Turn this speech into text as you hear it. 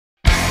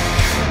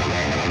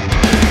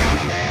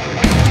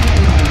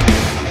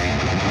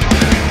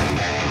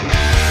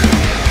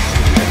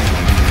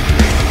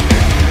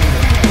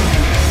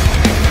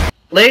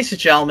Ladies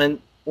and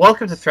gentlemen,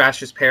 welcome to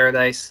Thrashers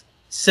Paradise,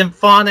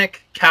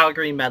 Symphonic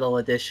Calgary Metal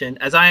Edition,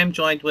 as I am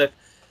joined with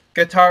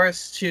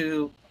guitarist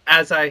to,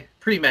 as I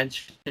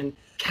pre-mentioned,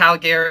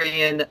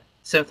 Calgarian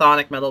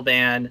symphonic metal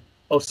band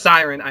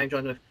Osyron. I am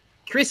joined with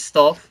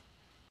Christoph,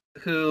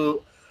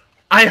 who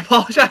I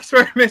apologize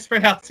for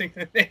mispronouncing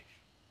the name.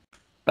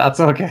 That's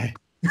okay.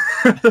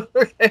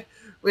 Okay.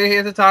 We're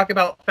here to talk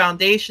about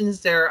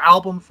Foundations, their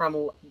album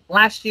from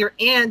last year,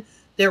 and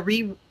their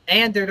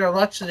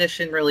deluxe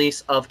edition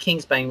release of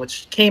Kingsbane,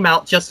 which came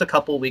out just a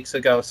couple weeks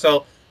ago.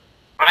 So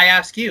I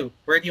ask you,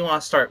 where do you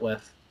want to start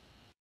with?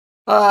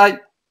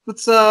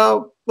 Let's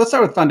start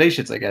with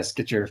Foundations, I guess.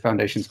 Get your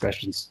Foundations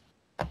questions.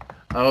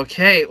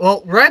 Okay,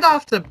 well, right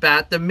off the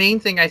bat, the main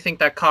thing I think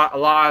that caught a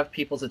lot of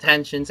people's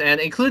attentions, and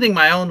including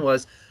my own,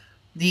 was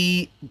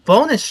the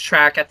bonus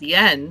track at the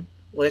end,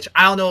 which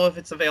I don't know if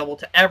it's available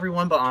to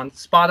everyone, but on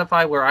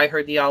Spotify, where I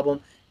heard the album,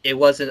 it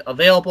wasn't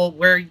available,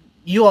 where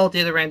you all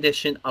did a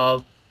rendition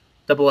of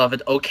the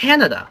beloved O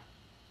Canada.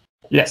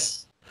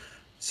 Yes.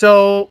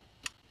 So,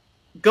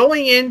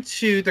 going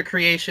into the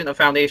creation of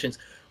Foundations,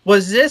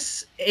 was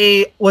this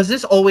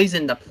always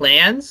in the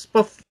plans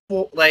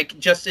before, like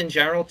just in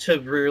general, to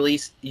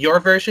release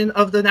your version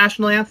of the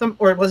national anthem,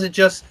 or was it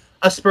just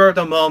a spur of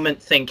the moment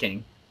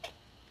thinking?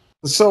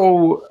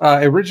 So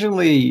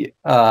originally,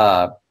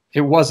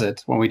 it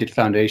wasn't when we did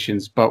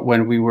Foundations, but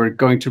when we were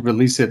going to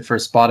release it for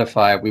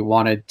Spotify, we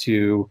wanted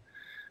to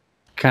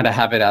kind of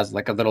have it as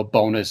like a little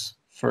bonus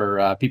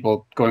for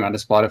people going onto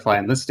Spotify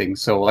and listening.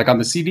 So like on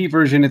the CD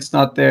version, it's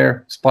not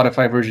there.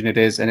 Spotify version it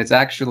is. And it's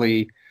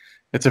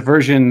a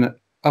version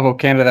of O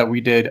Canada that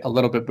we did a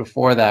little bit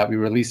before that. We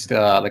released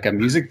like a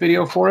music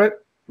video for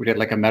it. We did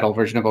like a metal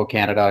version of O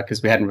Canada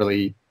because we hadn't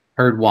really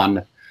heard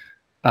one.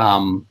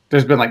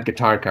 There's been like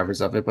guitar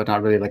covers of it, but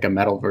not really like a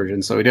metal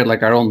version. So we did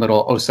like our own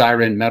little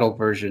Osyron metal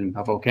version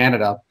of O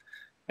Canada.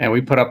 And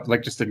we put up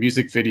like just a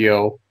music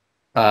video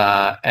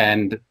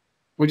and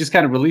we just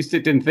kind of released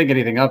it, didn't think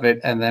anything of it.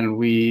 And then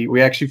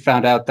we actually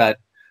found out that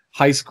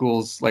high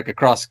schools like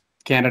across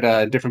Canada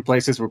and different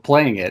places were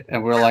playing it.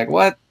 And we're like,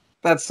 what?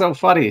 That's so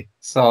funny.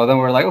 So then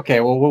we're like, okay,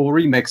 well, we'll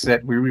remix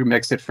it. We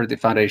remixed it for the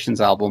Foundations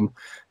album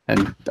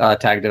and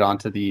tagged it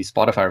onto the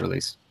Spotify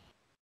release.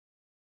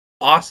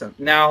 Awesome.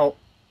 Now,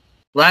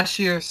 last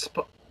year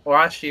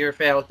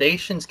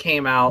Foundations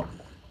came out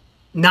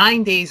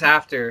 9 days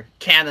after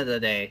Canada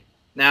Day.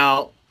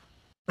 Now,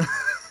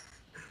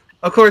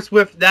 of course,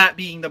 with that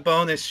being the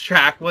bonus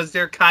track, was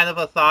there kind of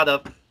a thought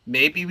of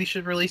maybe we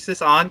should release this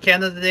on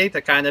Canada Day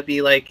to kind of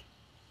be like,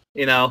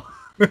 you know?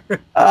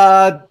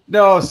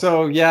 No.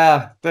 So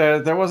yeah,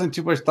 there wasn't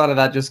too much thought of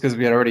that just because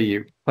we had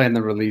already planned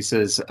the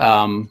releases.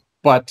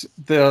 But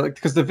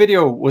because the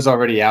video was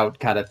already out,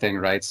 kind of thing,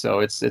 right? So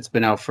it's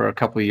been out for a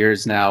couple of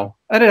years now,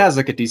 and it has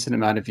like a decent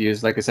amount of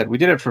views. Like I said, we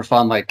did it for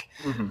fun. Like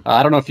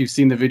I don't know if you've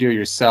seen the video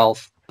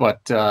yourself, but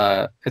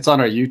it's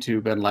on our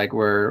YouTube, and like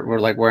we're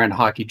like wearing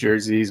hockey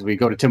jerseys. We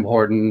go to Tim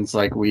Hortons,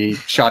 like we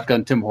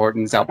shotgun Tim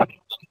Hortons out.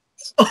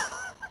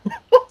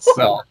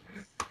 So.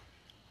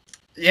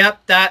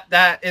 Yep,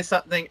 that is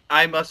something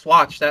I must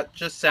watch. That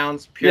just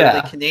sounds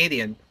purely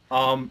Canadian.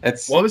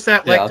 What was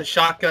that like to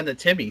shotgun the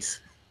Timmies?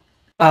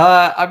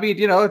 I mean,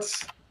 you know,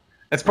 it's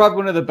probably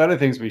one of the better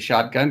things we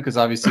shotgun because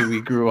obviously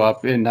we grew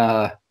up in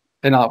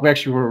we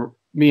actually were,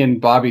 me and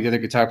Bobby, the other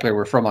guitar player,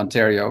 were from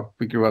Ontario.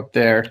 We grew up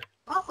there.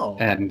 Oh.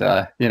 And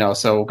you know,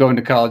 so going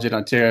to college in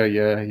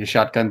Ontario, you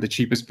shotgun the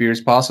cheapest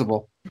beers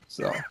possible.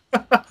 So.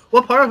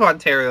 What part of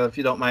Ontario, if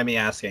you don't mind me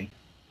asking?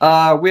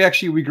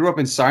 We grew up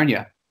in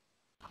Sarnia.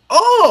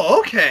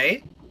 Oh,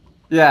 okay.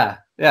 Yeah.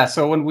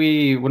 So when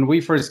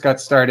we first got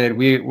started,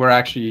 we were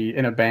actually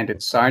in a band in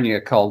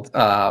Sarnia called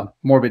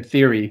Morbid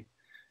Theory,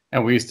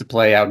 and we used to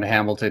play out in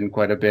Hamilton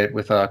quite a bit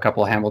with a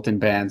couple of Hamilton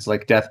bands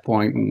like Death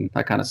Point and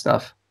that kind of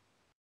stuff.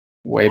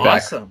 Way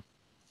back. Awesome.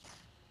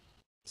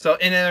 So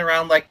in and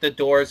around like the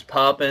Doors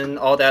pub and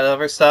all that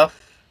other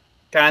stuff,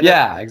 kind of.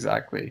 Yeah,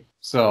 exactly.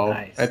 So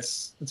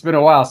nice. It's been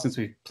a while since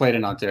we played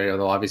in Ontario,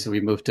 though. Obviously,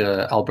 we moved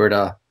to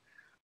Alberta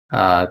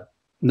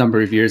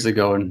number of years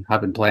ago and have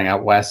been playing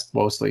out west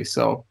mostly.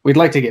 So we'd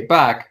like to get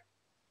back.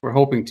 We're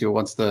hoping to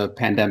once the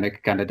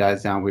pandemic kind of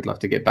dies down. We'd love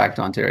to get back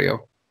to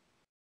Ontario.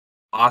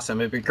 Awesome.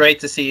 It'd be great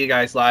to see you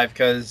guys live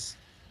because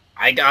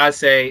I gotta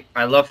say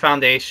I love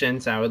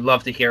Foundations and I would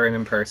love to hear it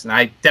in person.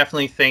 I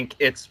definitely think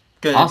it's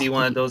going to be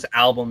one of those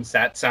albums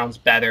that sounds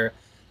better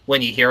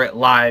when you hear it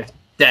live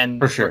than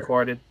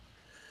recorded.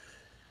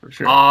 For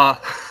sure.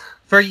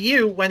 For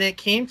you, when it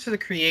came to the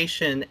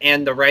creation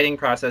and the writing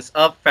process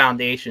of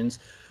Foundations,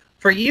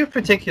 for you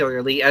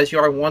particularly, as you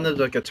are one of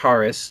the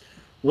guitarists,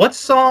 what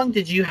song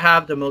did you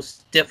have the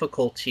most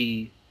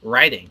difficulty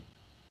writing?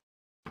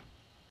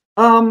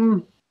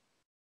 I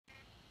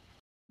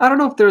don't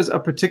know if there's a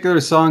particular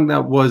song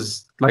that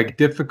was like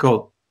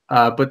difficult,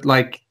 but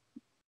like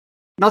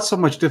not so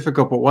much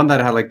difficult, but one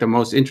that had like the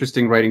most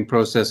interesting writing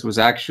process was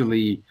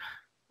actually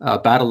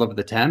Battle of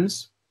the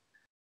Thames.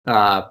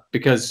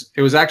 Because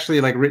it was actually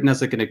like written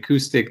as like an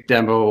acoustic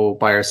demo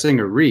by our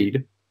singer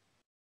Reed,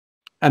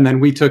 and then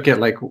we took it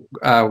like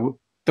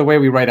the way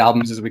we write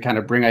albums is we kind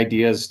of bring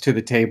ideas to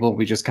the table.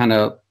 We just kind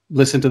of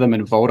listen to them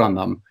and vote on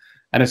them.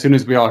 And as soon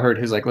as we all heard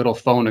his like little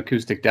phone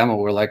acoustic demo,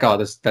 we're like, oh,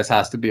 this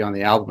has to be on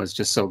the album. It's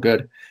just so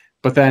good.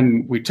 But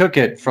then we took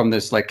it from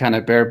this like kind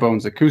of bare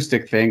bones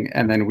acoustic thing,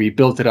 and then we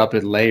built it up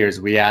in layers.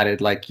 We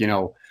added like,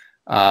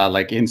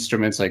 like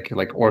instruments,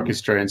 like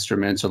orchestra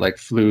instruments or like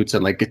flutes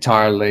and like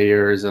guitar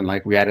layers, and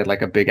like we added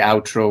like a big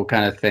outro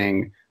kind of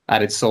thing,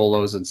 added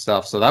solos and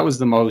stuff. So that's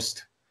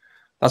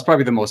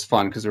probably the most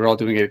fun because we're all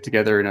doing it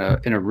together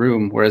in a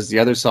room. Whereas the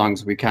other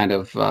songs we kind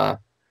of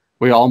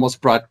we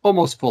almost brought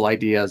almost full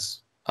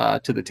ideas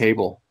to the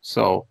table.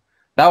 So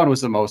that one was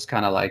the most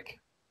kind of like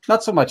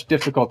not so much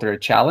difficult or a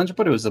challenge,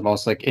 but it was the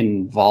most like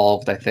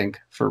involved, I think,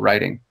 for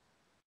writing.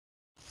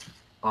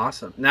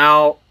 Awesome.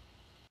 Now,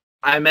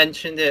 I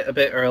mentioned it a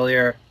bit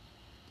earlier.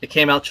 It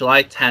came out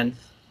July 10th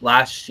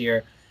last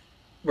year.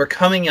 We're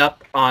coming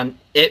up on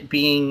it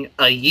being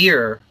a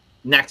year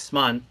next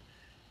month.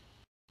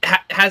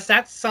 Has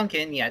that sunk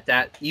in yet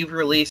that you've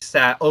released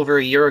that over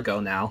a year ago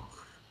now?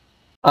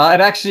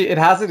 It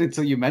hasn't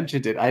until you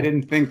mentioned it. I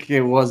didn't think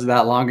it was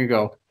that long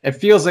ago. It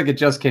feels like it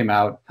just came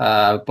out,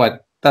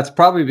 but that's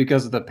probably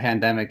because of the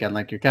pandemic and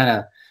like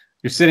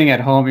you're sitting at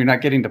home, you're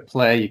not getting to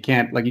play, you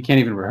can't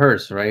even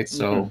rehearse, right?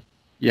 So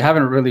you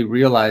haven't really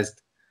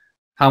realized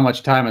how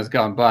much time has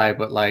gone by,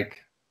 but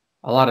like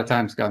a lot of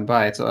time's gone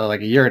by. It's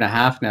like a year and a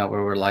half now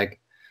where we're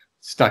like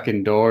stuck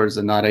indoors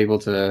and not able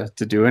to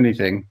do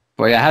anything.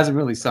 But yeah, it hasn't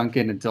really sunk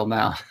in until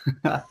now.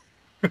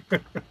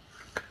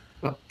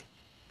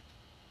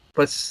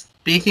 But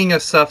speaking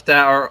of stuff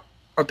that are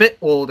a bit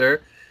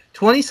older,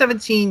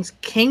 2017's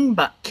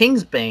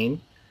Kingsbane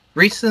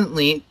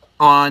recently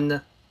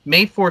on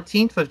May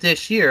 14th of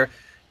this year,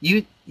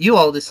 you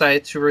all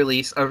decided to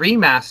release a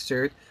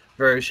remastered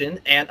version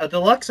and a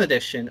deluxe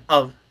edition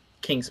of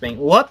Kingsbane.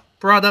 What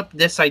brought up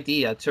this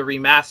idea to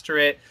remaster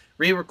it,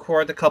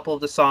 re-record a couple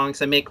of the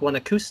songs, and make one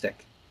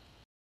acoustic?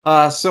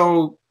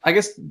 So I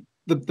guess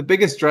the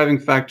biggest driving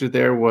factor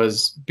there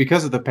was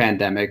because of the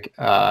pandemic,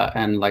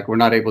 and like we're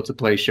not able to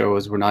play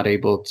shows, we're not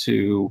able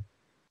to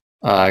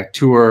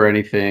tour or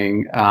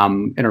anything,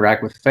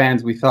 interact with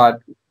fans. We thought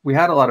we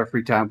had a lot of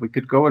free time. We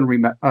could go and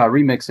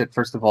remix it.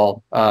 First of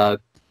all,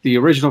 the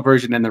original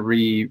version and the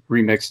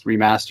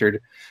remastered,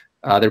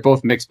 they're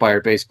both mixed by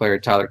our bass player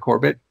Tyler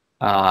Corbett,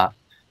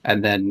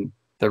 and then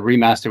the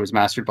remaster was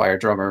mastered by our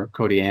drummer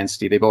Cody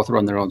Anstey. They both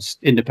run their own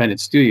independent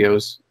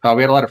studios.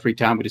 We had a lot of free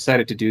time. We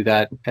decided to do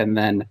that, and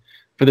then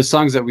for the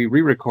songs that we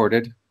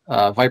re-recorded,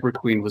 Viper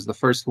Queen was the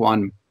first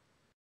one.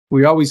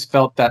 We always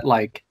felt that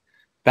like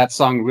that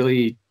song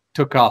really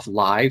took off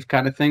live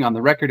kind of thing. On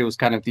the record, it was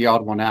kind of the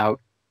odd one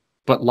out,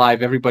 but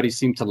live, everybody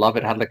seemed to love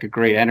it, had like a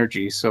great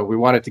energy. So we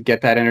wanted to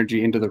get that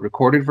energy into the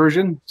recorded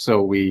version.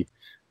 So we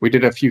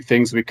did a few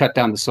things. We cut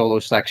down the solo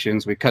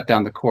sections. We cut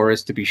down the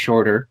chorus to be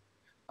shorter.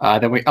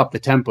 Then we upped the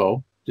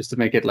tempo just to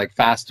make it like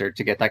faster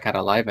to get that kind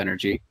of live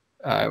energy.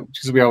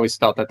 Because we always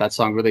felt that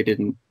song really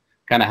didn't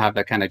kind of have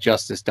that kind of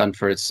justice done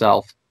for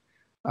itself.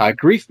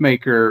 Grief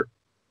Maker,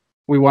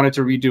 we wanted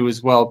to redo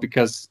as well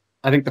because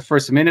I think the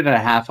first minute and a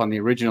half on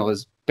the original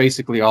is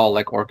basically all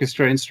like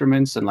orchestra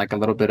instruments and like a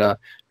little bit of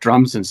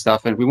drums and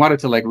stuff. And we wanted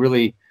to like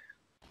really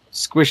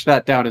squish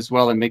that down as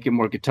well and make it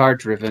more guitar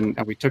driven.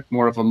 And we took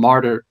more of a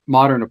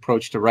modern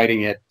approach to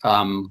writing it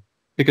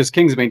because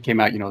Kingsbane came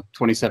out,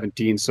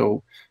 2017.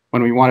 So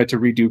when we wanted to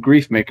redo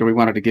Grief Maker, we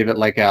wanted to give it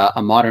like a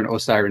modern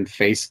Osyron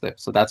facelift.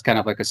 So that's kind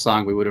of like a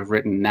song we would have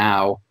written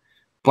now,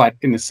 but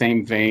in the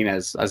same vein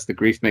as the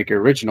Grief Maker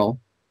original.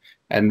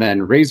 And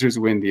then Razor's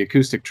Wind, the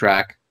acoustic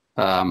track,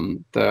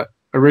 the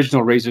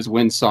original Razor's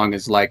Wind song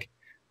is like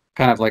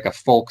kind of like a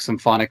folk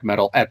symphonic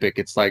metal epic.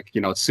 It's like,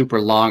 it's super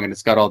long and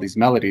it's got all these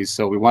melodies.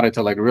 So we wanted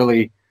to like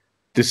really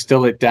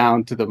distill it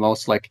down to the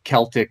most like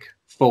Celtic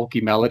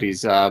folky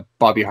melodies.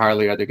 Bobby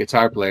Harley, our the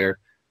guitar player,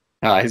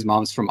 his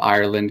mom's from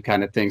Ireland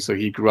kind of thing. So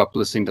he grew up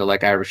listening to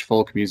like Irish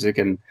folk music.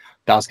 And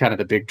that was kind of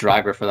the big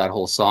driver for that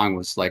whole song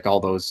was like all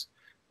those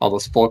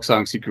folk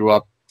songs he grew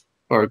up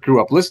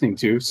listening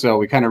to. So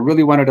we kind of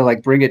really wanted to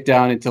like bring it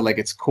down into like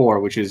its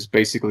core, which is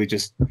basically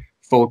just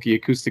folky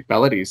acoustic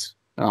melodies.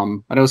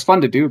 And it was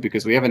fun to do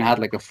because we haven't had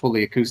like a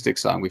fully acoustic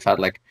song. We've had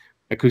like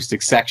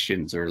acoustic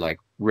sections or like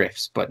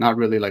riffs, but not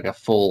really like a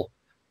full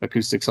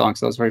acoustic song.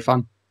 So that was very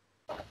fun.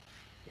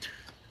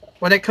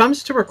 When it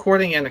comes to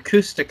recording an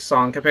acoustic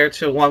song compared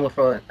to one with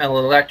an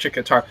electric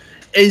guitar,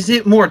 is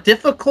it more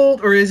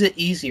difficult or is it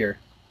easier?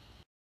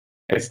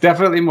 It's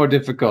definitely more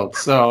difficult.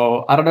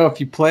 So I don't know if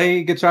you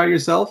play guitar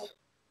yourself.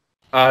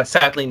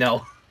 Sadly,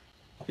 no.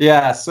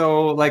 Yeah,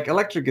 so like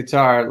electric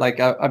guitar, like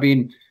I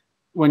mean,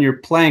 when you're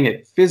playing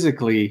it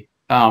physically,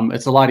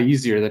 it's a lot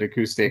easier than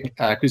acoustic.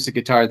 Acoustic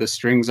guitar, the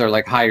strings are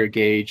like higher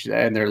gauge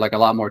and they're like a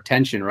lot more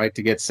tension, right,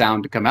 to get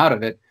sound to come out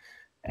of it.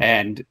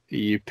 And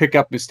you pick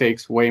up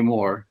mistakes way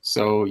more,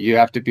 so you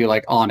have to be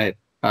like on it.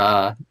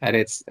 And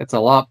it's a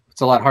lot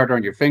harder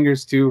on your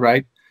fingers too,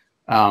 right?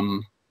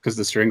 Because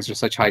the strings are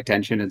such high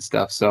tension and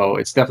stuff. So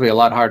it's definitely a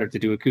lot harder to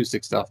do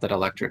acoustic stuff than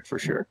electric for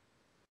sure.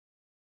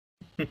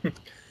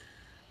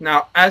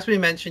 Now, as we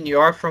mentioned, you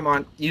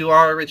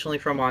are originally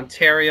from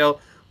Ontario,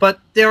 but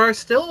there are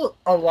still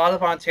a lot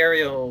of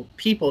Ontario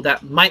people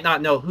that might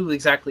not know who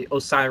exactly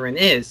Osyron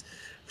is.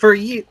 For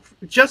you,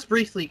 just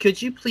briefly,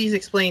 could you please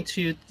explain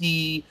to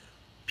the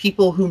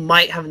people who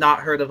might have not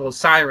heard of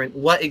Osyron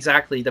what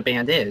exactly the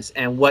band is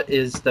and what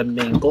is the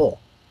main goal?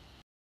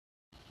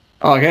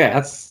 Okay,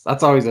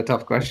 that's always a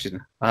tough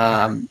question.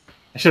 I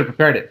should have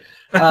prepared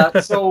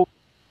it. So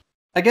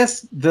I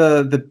guess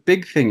the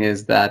big thing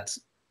is that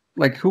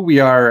like who we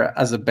are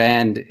as a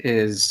band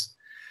is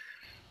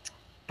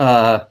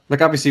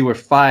like obviously we're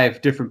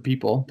five different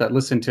people that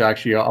listen to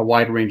actually a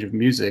wide range of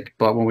music,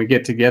 but when we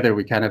get together,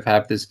 we kind of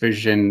have this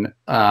vision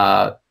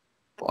of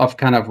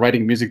kind of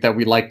writing music that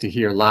we like to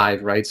hear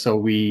live, right? So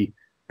we,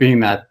 being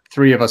that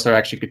three of us are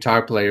actually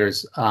guitar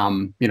players,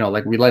 you know,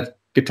 like we love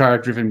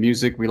guitar-driven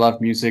music. We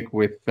love music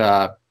with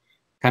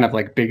kind of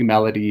like big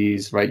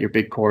melodies, right? Your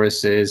big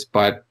choruses,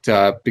 but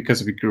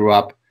because we grew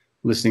up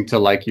listening to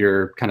like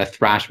your kind of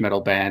thrash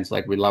metal bands,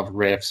 like we love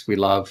riffs. We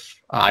love,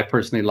 I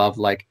personally love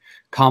like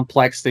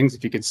complex things.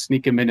 If you can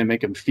sneak them in and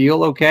make them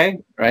feel okay,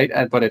 right?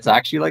 But it's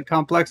actually like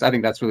complex. I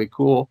think that's really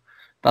cool.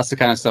 That's the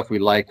kind of stuff we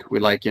like. We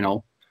like, you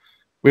know,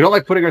 we don't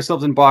like putting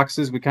ourselves in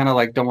boxes. We kind of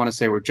like don't want to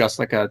say we're just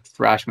like a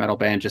thrash metal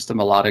band, just a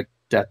melodic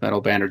death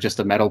metal band, or just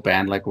a metal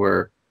band. Like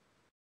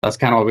that's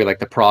kind of what we like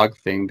the prog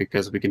thing,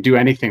 because we can do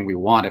anything we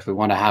want. If we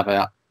want to have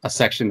a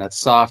section that's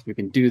soft, we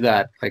can do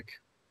that. Like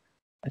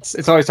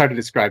it's always hard to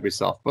describe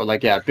yourself, but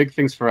like, yeah, big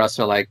things for us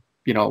are like,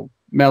 you know,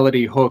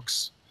 melody,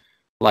 hooks,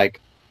 like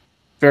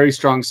very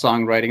strong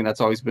songwriting.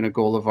 That's always been a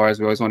goal of ours.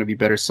 We always want to be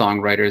better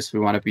songwriters. We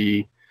want to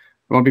be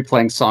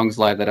playing songs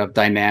live that have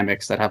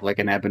dynamics, that have like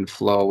an ebb and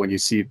flow. When you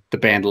see the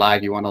band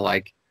live, you want to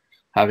like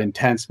have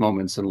intense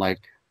moments and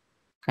like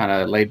kind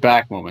of laid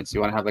back moments.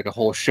 You want to have like a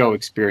whole show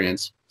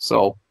experience.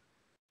 So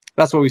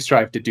that's what we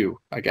strive to do,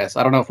 I guess.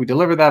 I don't know if we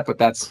deliver that, but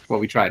that's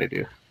what we try to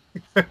do.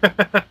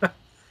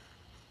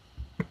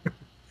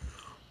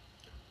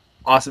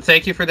 Awesome.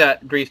 Thank you for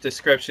that brief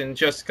description.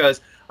 Just because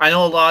I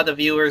know a lot of the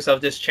viewers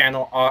of this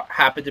channel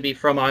happen to be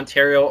from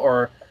Ontario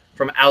or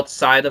from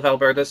outside of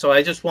Alberta, so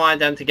I just wanted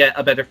them to get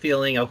a better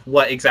feeling of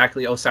what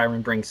exactly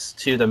Osyron brings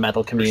to the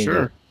metal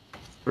community.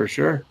 For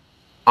sure.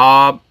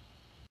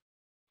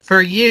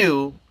 For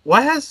you,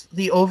 what has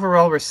the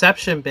overall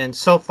reception been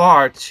so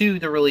far to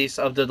the release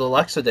of the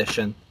deluxe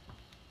edition?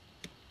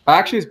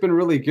 Actually, it's been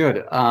really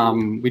good.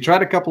 We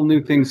tried a couple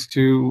new things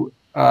too,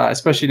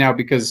 especially now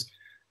because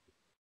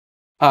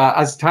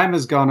as time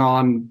has gone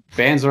on,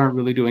 bands aren't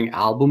really doing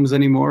albums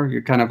anymore.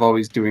 You're kind of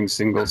always doing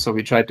singles. So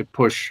we tried to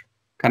push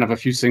kind of a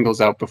few singles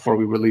out before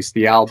we released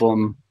the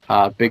album.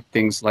 Big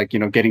things like, you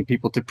know, getting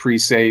people to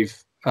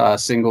pre-save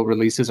single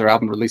releases or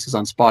album releases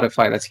on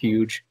Spotify. That's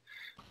huge.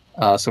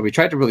 So we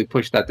tried to really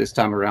push that this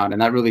time around,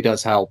 and that really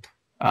does help.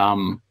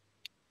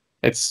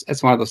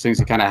 It's one of those things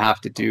you kind of have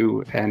to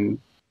do.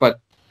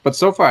 But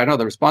so far, I know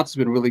the response has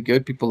been really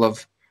good. People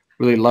have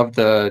really loved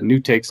the new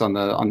takes on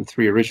the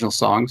three original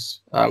songs,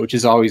 which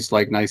is always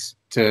like nice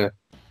to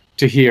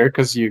hear,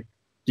 because you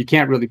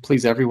can't really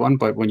please everyone,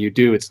 but when you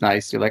do, it's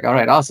nice. You're like, all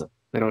right, awesome.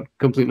 They don't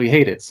completely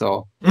hate it,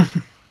 so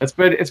it's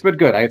been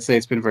good. I'd say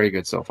it's been very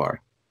good so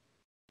far.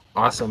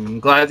 Awesome. I'm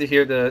glad to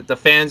hear the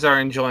fans are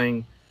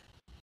enjoying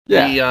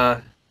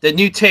the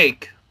new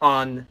take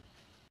on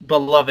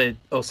beloved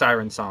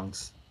Osyron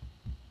songs.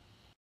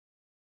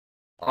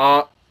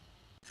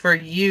 For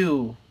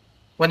you,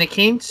 when it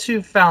came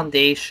to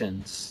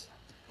Foundations,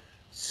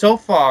 so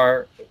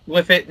far,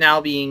 with it now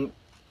being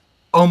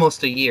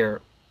almost a year,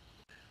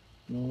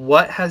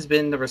 what has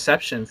been the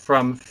reception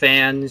from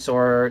fans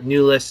or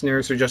new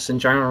listeners, or just in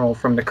general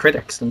from the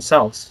critics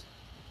themselves?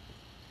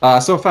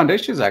 So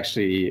Foundations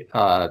actually,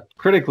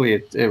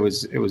 critically, it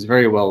was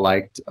very well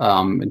liked.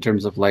 In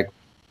terms of like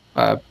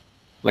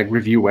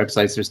review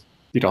websites, there's,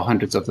 you know,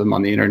 hundreds of them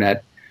on the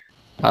internet.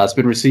 It's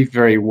been received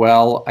very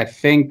well. I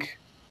think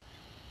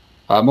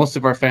most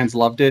of our fans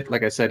loved it.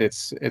 Like I said,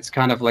 it's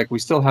kind of like we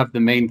still have the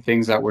main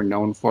things that we're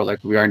known for.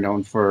 Like we are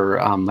known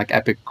for like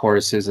epic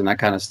choruses and that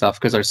kind of stuff,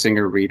 because our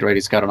singer Reed, right,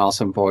 he's got an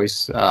awesome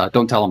voice.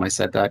 Don't tell him I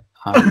said that.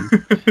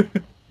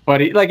 But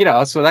like, you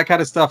know, so that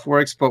kind of stuff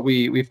works. But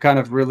we've kind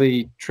of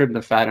really trimmed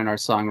the fat in our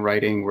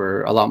songwriting.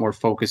 We're a lot more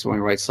focused when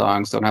we write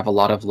songs. Don't have a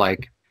lot of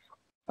like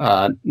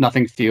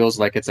nothing feels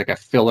like it's like a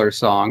filler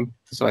song.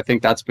 So I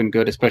think that's been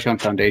good, especially on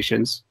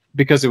Foundations,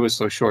 because it was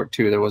so short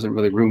too. There wasn't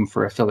really room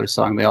for a filler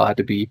song. They all had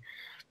to be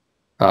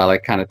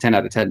like kind of 10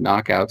 out of 10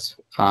 knockouts.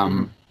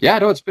 Yeah,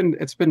 no, it's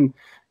been,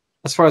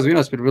 as far as we know,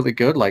 it's been really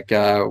good. Like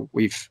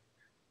we've,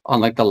 on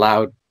like the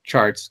loud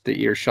charts,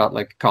 the Earshot,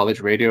 like college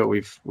radio,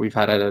 we've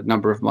had a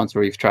number of months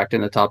where we've tracked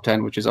in the top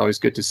 10, which is always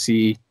good to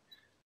see.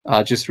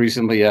 Just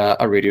recently,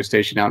 a radio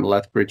station out in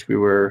Lethbridge, we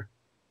were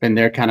in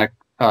their kind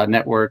of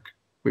network.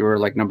 We were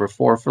like number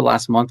 4 for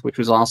last month, which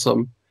was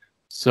awesome.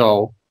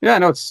 So yeah,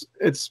 no,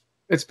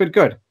 it's been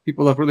good.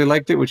 People have really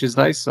liked it, which is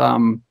nice.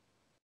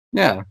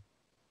 Yeah,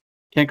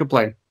 can't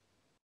complain.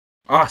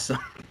 Awesome.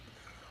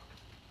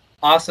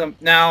 Awesome.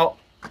 Now,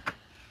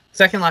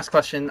 second last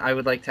question I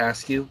would like to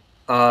ask you.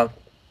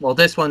 well,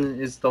 this one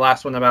is the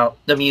last one about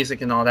the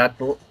music and all that.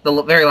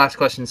 The very last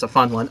question is a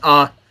fun one.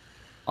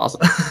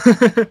 Awesome.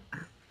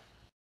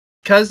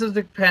 Because of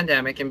the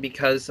pandemic and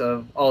because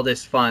of all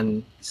this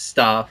fun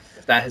stuff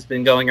that has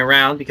been going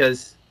around,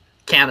 because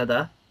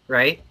Canada,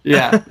 right?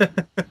 Yeah.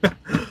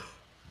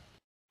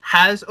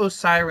 Has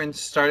Osyron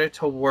started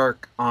to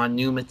work on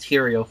new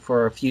material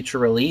for a future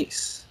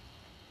release?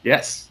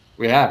 Yes,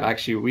 we have.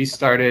 Actually, we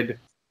started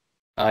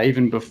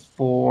even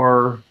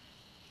before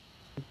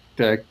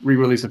the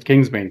re-release of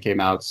Kingsbane came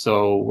out.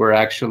 So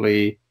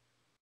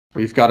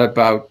we've got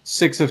about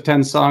 6 of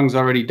 10 songs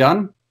already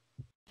done.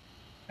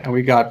 And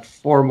we got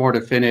 4 more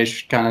to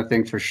finish, kind of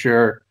thing for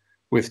sure,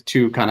 with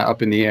 2 kind of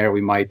up in the air.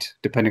 We might,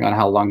 depending on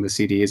how long the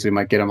CD is, we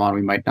might get them on,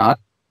 we might not.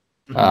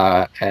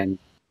 And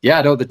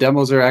yeah, no, the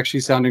demos are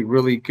actually sounding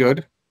really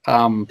good.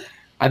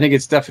 I think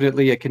it's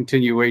definitely a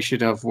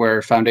continuation of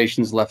where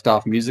Foundations left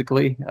off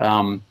musically.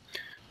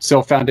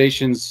 So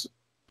Foundations,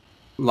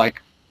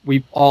 like,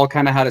 we all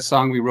kind of had a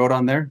song we wrote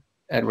on there,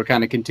 and we're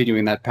kind of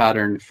continuing that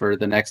pattern for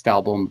the next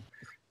album.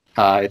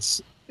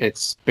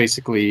 It's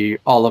basically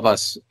all of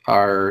us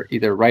are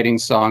either writing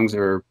songs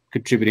or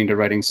contributing to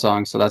writing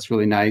songs, so that's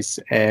really nice.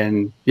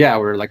 And yeah,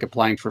 we're like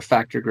applying for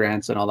factor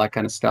grants and all that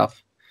kind of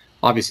stuff.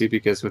 Obviously,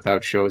 because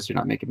without shows, you're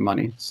not making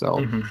money.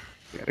 So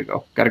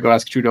gotta go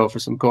ask Trudeau for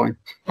some coin.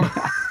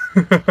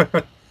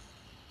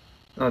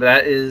 Oh,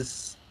 that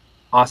is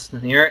awesome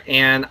here,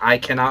 and I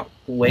cannot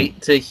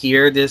wait to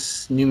hear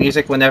this new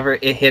music whenever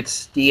it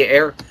hits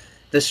the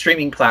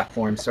streaming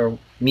platforms or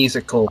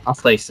musical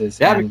places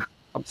and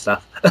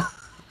stuff.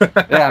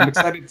 Yeah, I'm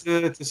excited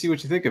to see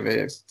what you think of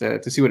it.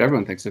 To see what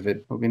everyone thinks of it.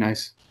 It'll be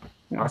nice.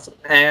 Yeah. Awesome.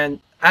 And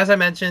as I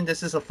mentioned,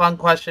 this is a fun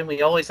question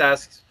we always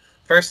ask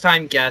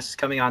first-time guests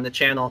coming on the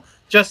channel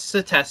just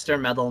to test their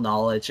metal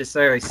knowledge. It's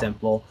very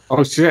simple.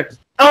 Oh shit!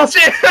 Oh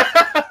shit!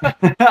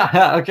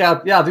 Okay,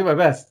 I'll do my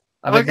best.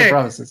 I make no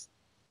promises.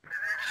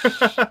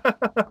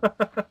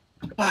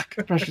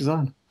 Fuck, pressure's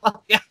on.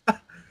 Oh, yeah.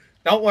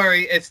 Don't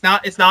worry, it's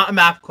not a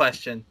math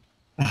question.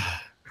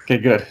 Okay,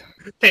 good.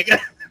 Okay, good.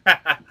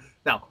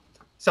 No.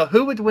 So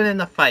who would win in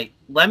the fight,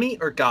 Lemmy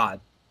or God?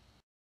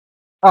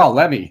 Oh,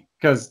 Lemmy,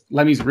 because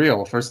Lemmy's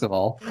real, first of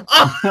all.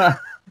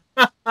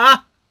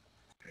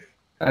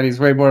 And he's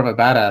way more of a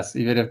badass,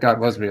 even if God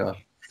was real.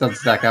 Doesn't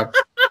stack up.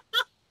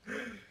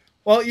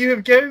 Well, you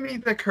have given me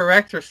the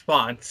correct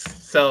response,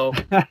 so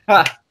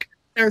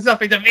there's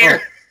nothing to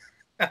fear.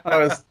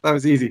 That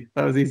was easy.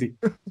 That was easy.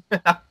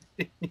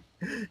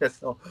 Yes,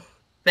 so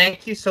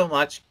thank you so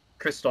much,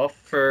 Christoph,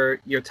 for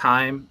your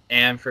time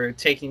and for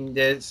taking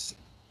this.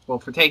 Well,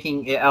 for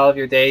taking it out of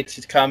your day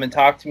to come and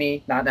talk to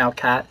me. Not now,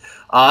 Kat.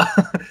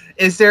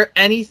 Is there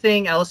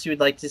anything else you would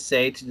like to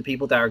say to the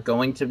people that are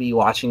going to be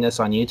watching this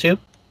on YouTube?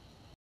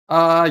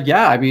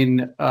 Yeah, I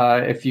mean,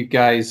 if you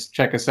guys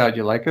check us out,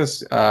 you like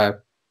us,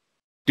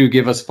 do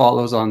give us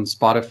follows on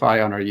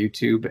Spotify, on our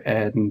YouTube,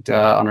 and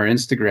on our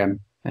Instagram,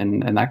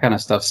 and that kind of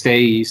stuff.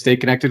 Stay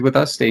connected with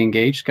us, stay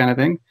engaged, kind of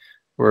thing.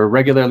 We're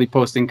regularly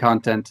posting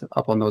content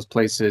up on those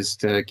places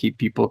to keep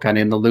people kind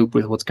of in the loop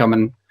with what's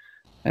coming.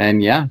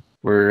 And yeah,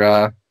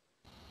 we're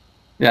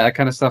that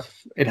kind of stuff.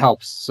 It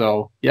helps.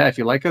 So yeah, if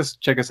you like us,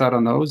 check us out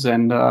on those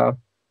and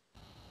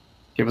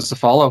give us a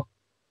follow.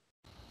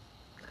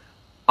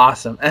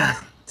 Awesome.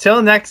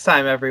 Till next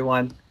time,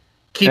 everyone.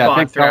 Keep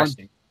on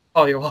thrashing.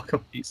 Oh, you're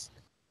welcome. Peace.